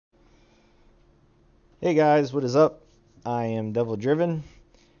Hey guys, what is up? I am Devil Driven,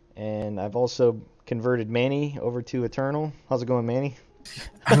 and I've also converted Manny over to Eternal. How's it going, Manny?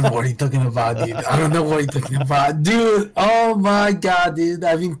 I don't know what you're talking about, dude. I don't know what you're talking about. Dude, oh my god, dude.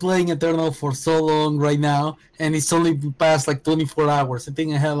 I've been playing Eternal for so long right now, and it's only past like 24 hours. I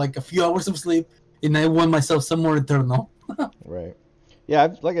think I had like a few hours of sleep, and I won myself some more Eternal. Right. Yeah,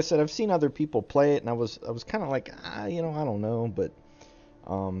 like I said, I've seen other people play it, and I was kind of like, I don't know, but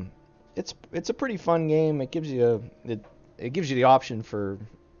um, it's a pretty fun game. It gives you the option for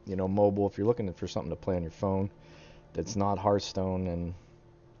mobile if you're looking for something to play on your phone that's not Hearthstone, and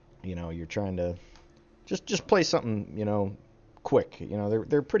you're trying to just play something quick.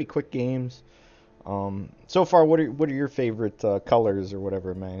 They're pretty quick games. So far, what are your favorite colors or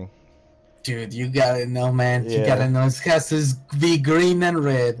whatever, Manny? Dude, you gotta know, man. You Yeah, gotta know. It has to be green and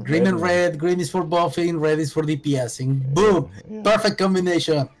red. Green and red. Green is for buffing. Red is for DPSing. Boom! yeah, Perfect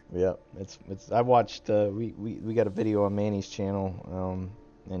combination. yeah. It's. I watched. We got a video on Manny's channel.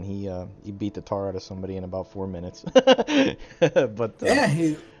 And he beat the tar out of somebody in about 4 minutes. But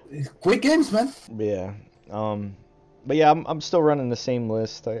Yeah, quick games, man. yeah. But yeah, I'm still running the same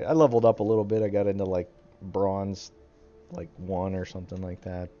list. I leveled up a little bit. I got into like bronze, like 1 or something like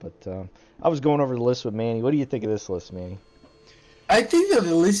that. But I was going over the list with Manny. What do you think of this list, Manny? I think that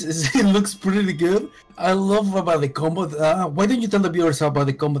the list it looks pretty good. I love about the combo. Why don't you tell the viewers about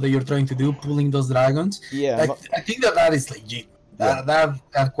the combo that you're trying to do, pulling those dragons? Yeah, I think that is legit. yeah.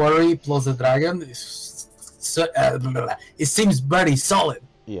 That quarry plus the dragon is it seems very solid.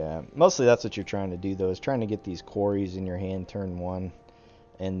 Yeah, mostly that's what you're trying to do, though, is trying to get these quarries in your hand turn 1,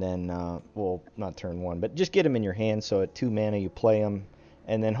 and then, well, not turn 1, but just get them in your hand so at 2 mana you play them,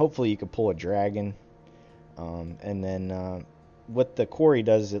 and then hopefully you can pull a dragon. And then what the quarry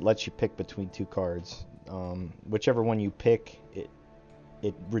does is it lets you pick between 2 cards. Whichever one you pick,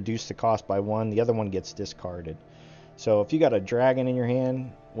 it reduces the cost by 1, the other one gets discarded. So if you got a dragon in your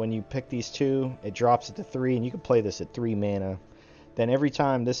hand, when you pick these 2, it drops it to 3, and you can play this at 3 mana. Then every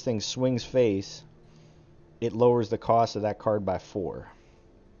time this thing swings face, it lowers the cost of that card by 4.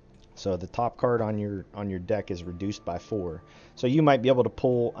 So the top card on your deck is reduced by 4. So you might be able to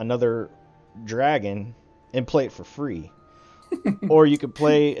pull another dragon and play it for free. Or you could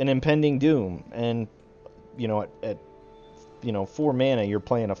play an Impending Doom, and at 4 mana you're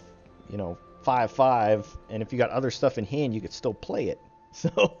playing a 5/5, and if you got other stuff in hand, you could still play it.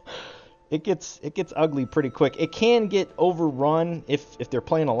 So it gets ugly pretty quick. It can get overrun if they're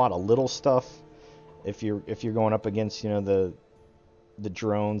playing a lot of little stuff. If you're going up against the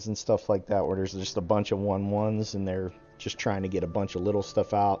drones and stuff like that, where there's just a bunch of 1/1s and they're just trying to get a bunch of little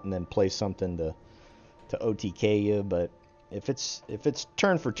stuff out and then play something to OTK you. But if it's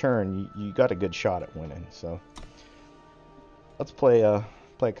turn for turn, you got a good shot at winning. So let's play a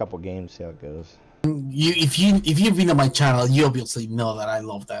couple games, see how it goes. If you've been on my channel, you obviously know that I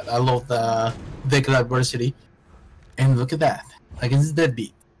love that. I love the deck diversity, and look at that against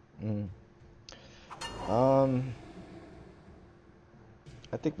Deadbeat.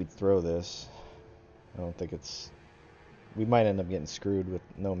 I think we'd throw this. I don't think it's. We might end up getting screwed with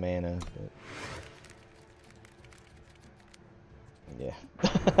no mana, but yeah.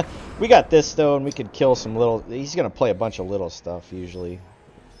 We got this though, and we could kill some little. He's gonna play a bunch of little stuff usually.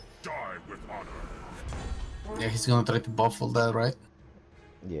 Die with honor. Yeah, he's gonna try to buff all that, right?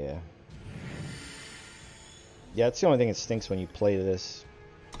 Yeah. Yeah, it's the only thing that stinks when you play this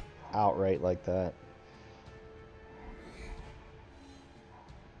outright like that.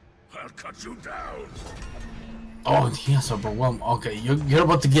 I'll cut you down. Oh, he has overwhelmed. Okay, you're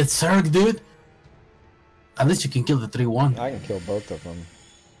about to get Zerg, dude. At least you can kill the 3/1. I can kill both of them.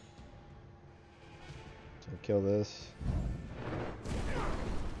 So kill this.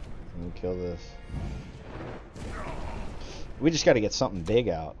 And kill this. We just got to get something big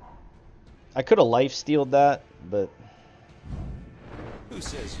out. I could have life-stealed that, but Who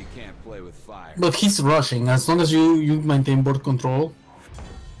says you can't play with fire? But he's rushing. As long as you maintain board control,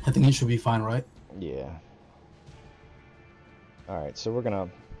 I think he should be fine, right? yeah. Alright, so we're gonna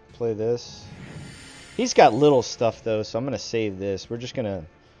play this. He's got little stuff though, so I'm gonna save this. We're just gonna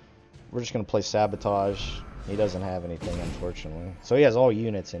play Sabotage. He doesn't have anything, unfortunately. So he has all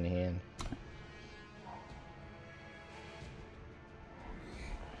units in hand.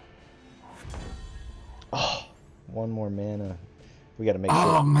 Oh, 1 more mana. We gotta make sure.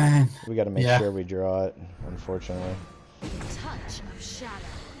 Oh man. We gotta make sure we draw it, unfortunately. Touch of shadow.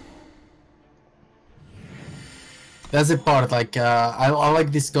 That's the part. Like I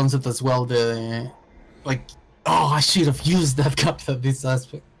like this concept as well. Like, oh, I should have used that card at this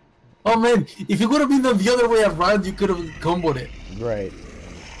aspect. Oh man, if you would have been the other way around, you could have comboed it. Right.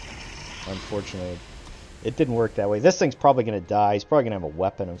 Unfortunately. It didn't work that way. This thing's probably gonna die. He's probably gonna have a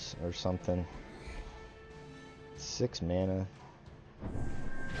weapon or something. 6 mana.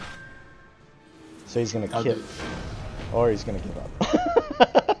 So he's gonna kill, or he's gonna give up.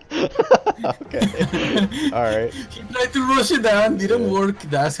 Okay. All right. He tried to rush it down, didn't work.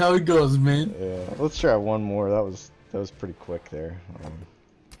 That's how it goes, man. Yeah. Let's try one more. That was pretty quick there.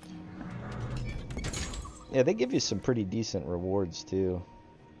 Yeah, they give you some pretty decent rewards too.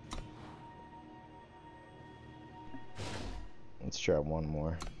 Let's try one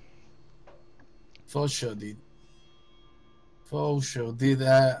more. For sure, dude. For sure, dude.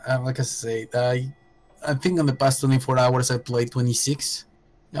 Like I say, I think in the past 24 hours I played 26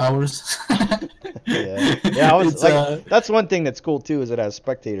 hours. Yeah. I was like, that's one thing that's cool too, is it has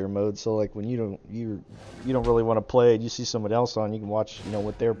spectator mode. So like when you don't really want to play it, you see someone else on, you can watch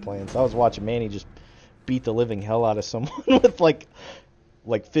what they're playing. So I was watching Manny just beat the living hell out of someone with like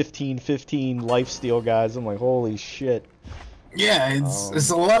 15 lifesteal guys. I'm like, holy shit. Yeah, it's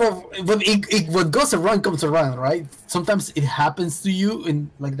a lot of, but what goes around comes around, right? Sometimes it happens to you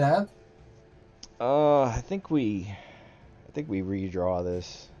in like that. I think we redraw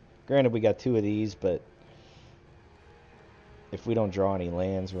this. Granted, we got 2 of these, but if we don't draw any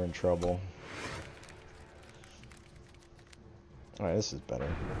lands, we're in trouble. All right, this is better.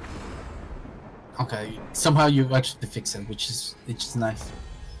 Okay, somehow you actually fix it, which is nice.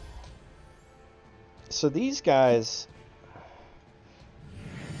 So these guys,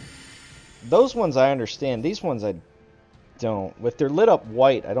 those ones I understand. These ones I don't. If they're lit up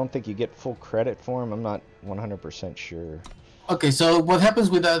white, I don't think you get full credit for them. I'm not 100% sure. Okay, so what happens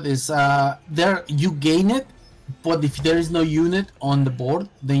with that is there you gain it, but if there is no unit on the board,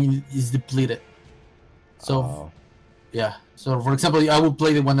 then it's depleted. So yeah. So for example, I will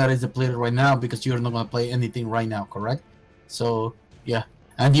play the one that is depleted right now because you're not gonna play anything right now, correct? So yeah,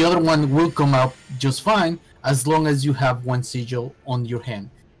 and the other one will come out just fine as long as you have 1 sigil on your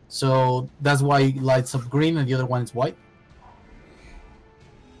hand. So that's why it lights up green and the other one is white.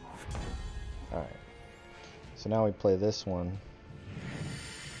 Alright. So now we play this one.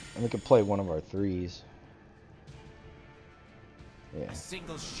 And we can play one of our 3s. Yeah. A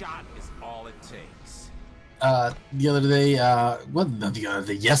single shot is all it takes. The other day, not the other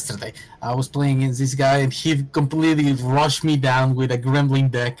day, yesterday, I was playing against this guy and he completely rushed me down with a gremlin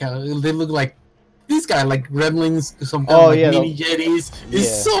deck. They look like this guy, like gremlins, some kind of like mini Yetis.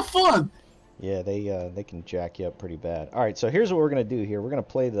 It's so fun. Yeah, they can jack you up pretty bad. All right, so here's what we're gonna do here. We're gonna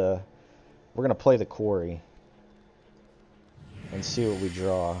play the quarry and see what we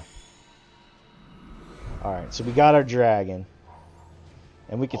draw. All right, so we got our dragon,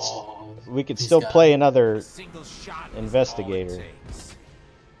 and we could still play another investigator.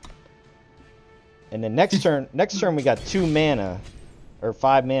 And then next turn we got 2 mana or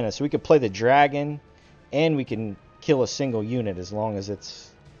 5 mana, so we could play the dragon, and we can kill a single unit as long as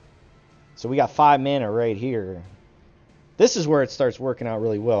it's. So we got 5 mana right here. This is where it starts working out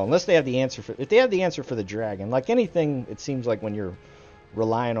really well, unless they have the answer for. If they have the answer for the dragon, like anything, it seems like when you're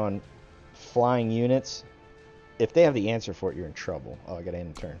relying on flying units, if they have the answer for it, you're in trouble. Oh, I got to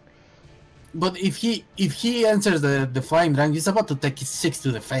end the turn. But if he answers the flying dragon, he's about to take 6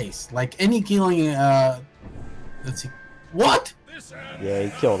 to the face. Like any killing. Let's see. What? Yeah,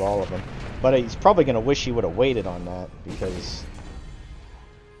 he killed all of them. But he's probably gonna wish he would have waited on that because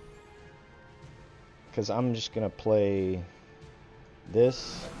I'm just gonna play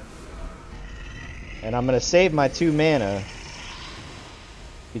this, and I'm gonna save my 2 mana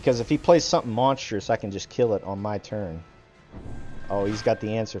because if he plays something monstrous, I can just kill it on my turn. Oh, he's got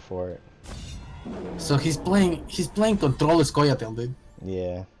the answer for it. So he's playing Control Scoia'tael, dude.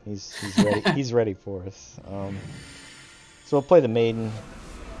 Yeah, he's ready. He's ready for us. So we'll play the maiden.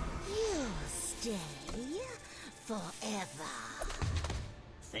 You'll stay forever.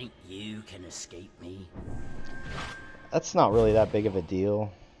 Think you can escape me? That's not really that big of a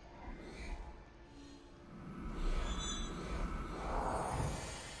deal.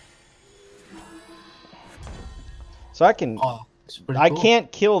 So I can. Oh, I cool.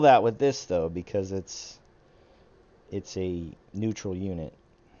 can't kill that with this though because it's a neutral unit.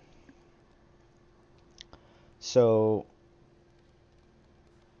 So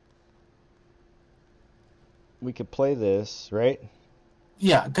we could play this, right?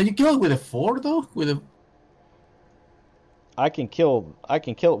 Yeah, can you kill it with a 4 though? With a I can kill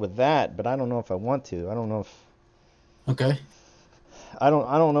it with that, but I don't know if I want to. I don't know if Okay. I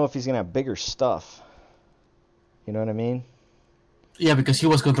don't know if he's gonna have bigger stuff. You know what I mean? Yeah, because he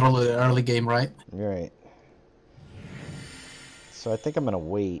was controlling the early game, right? Right. So I think I'm gonna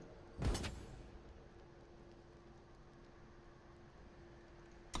wait.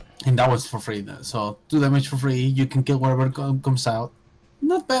 And that was for free. So 2 damage for free. You can kill whatever comes out.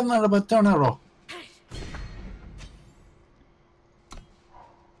 Not bad, not a bad turn arrow.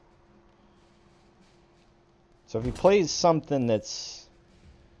 So if he plays something that's...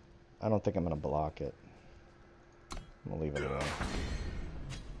 I don't think I'm going to block it. I'm going to leave it alone.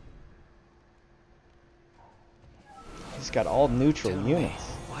 He's got all neutral units.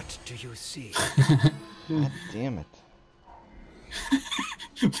 What do you see? God damn it.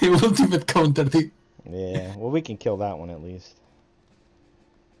 The ultimate counter, dude. Yeah, well, we can kill that one at least.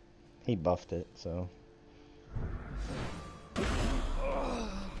 He buffed it, so...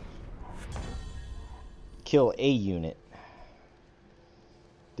 Kill a unit.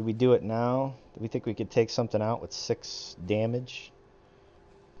 Do we do it now? Do we think we could take something out with 6 damage?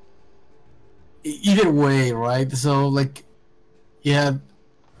 Either way, right? So, like, yeah,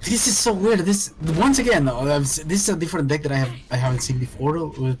 this is so weird. This, once again, this is a different deck that I haven't seen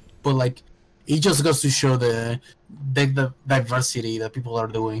before, but like, it just goes to show the deck diversity that people are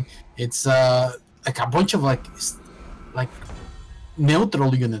doing. It's like a bunch of like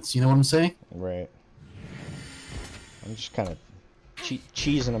neutral units. You know what I'm saying? Right. I'm just kind of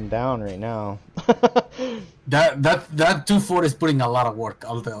cheesing them down right now. that 2/4 is putting a lot of work.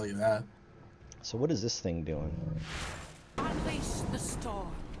 I'll tell you that. So what is this thing doing? Unleash the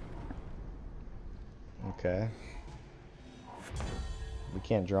storm. Okay. We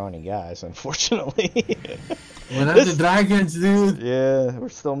can't draw any guys, unfortunately. What are the dragons, dude? Yeah, we're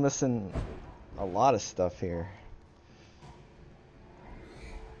still missing a lot of stuff here.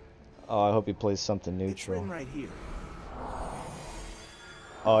 Oh, I hope he plays something neutral. Right here.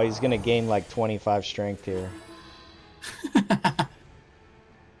 Oh, he's gonna gain like 25 strength here.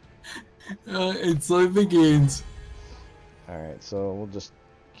 It's so it begins. Alright, so we'll just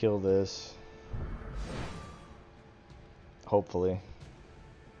kill this. Hopefully.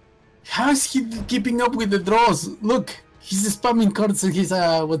 How is he keeping up with the draws? Look, he's spamming cards and he's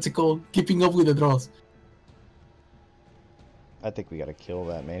what's it called? Keeping up with the draws. I think we gotta kill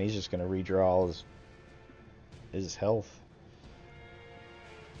that, man. He's just gonna redraw all his health.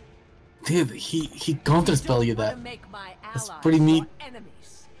 Dude, he counterspell you that. Make my That's allies pretty neat. your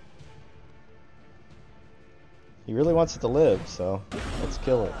enemies. He really wants it to live, so let's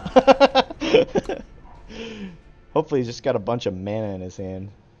kill it. Hopefully he's just got a bunch of mana in his hand.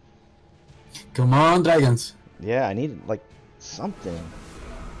 Come on, dragons. Yeah, I need like something.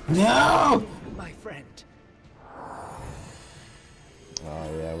 No! My friend. Oh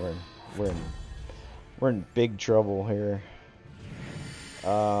yeah, we're in big trouble here.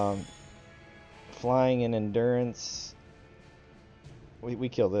 Flying and endurance. We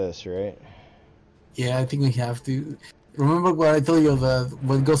kill this, right? Yeah, I think we have to. Remember what I told you that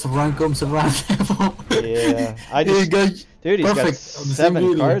what goes around comes around. Yeah, I just dude, he's got perfect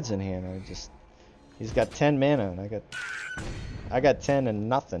 7 cards in hand. He's got 10 mana, and I got 10 and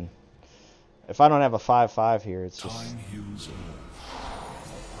nothing. If I don't have a 5/5 here, it's just. Time heals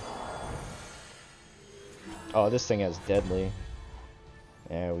Oh, this thing has deadly.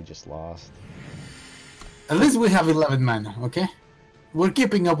 Yeah, we just lost. At least we have 11 mana, okay? We're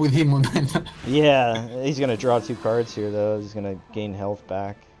keeping up with him on mana. Yeah, he's gonna draw 2 cards here though. He's gonna gain health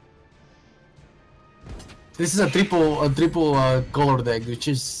back. This is a triple color deck, which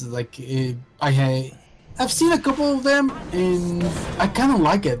is like I've seen a couple of them and I kind of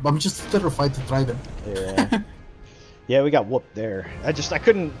like it, but I'm just terrified to try them. Yeah. Yeah, we got whooped there. I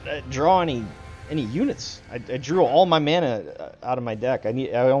couldn't draw any units. I drew all my mana out of my deck. I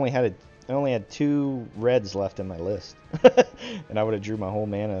only had 2 reds left in my list, and I would have drew my whole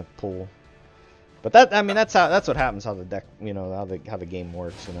mana pool. But that's what happens. How the deck, how the game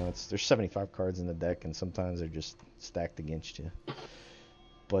works. There's 75 cards in the deck, and sometimes they're just stacked against you.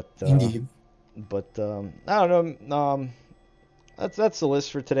 But Indeed. But I don't know. That's the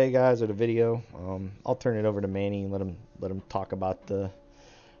list for today, guys, or the video. I'll turn it over to Manny and let him talk about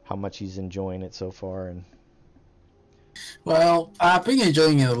how much he's enjoying it so far. And Well, I've been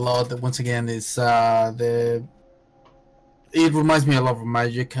enjoying it a lot. Once again, it's it reminds me a lot of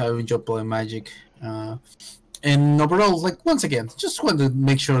Magic. I enjoy playing Magic. And overall, like, once again, just want to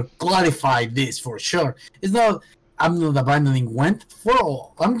make sure, clarify this for sure. It's not, I'm not abandoning Gwent for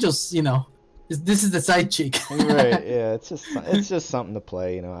all. I'm just, this is the side chick. Right, yeah, it's just something to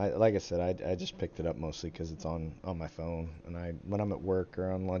play. Like I said, I just picked it up mostly because it's on my phone, and when I'm at work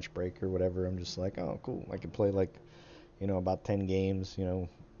or on lunch break or whatever, I'm just like, oh, cool, I can play like, about 10 games,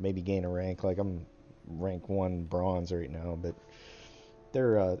 maybe gain a rank. Like I'm rank 1 bronze right now, but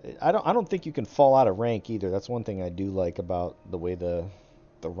I don't think you can fall out of rank either. That's one thing I do like about the way the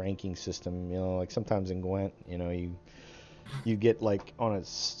ranking system, like sometimes in Gwent, you get like on a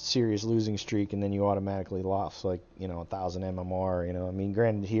serious losing streak, and then you automatically lost like 1,000 MMR. I mean,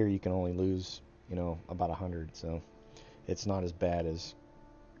 granted here you can only lose about 100, so it's not as bad as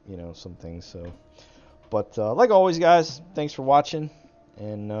some things. So, but like always, guys, thanks for watching,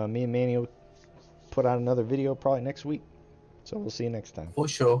 and me and Manny will put out another video probably next week. So we'll see you next time. For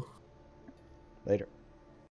sure. Later.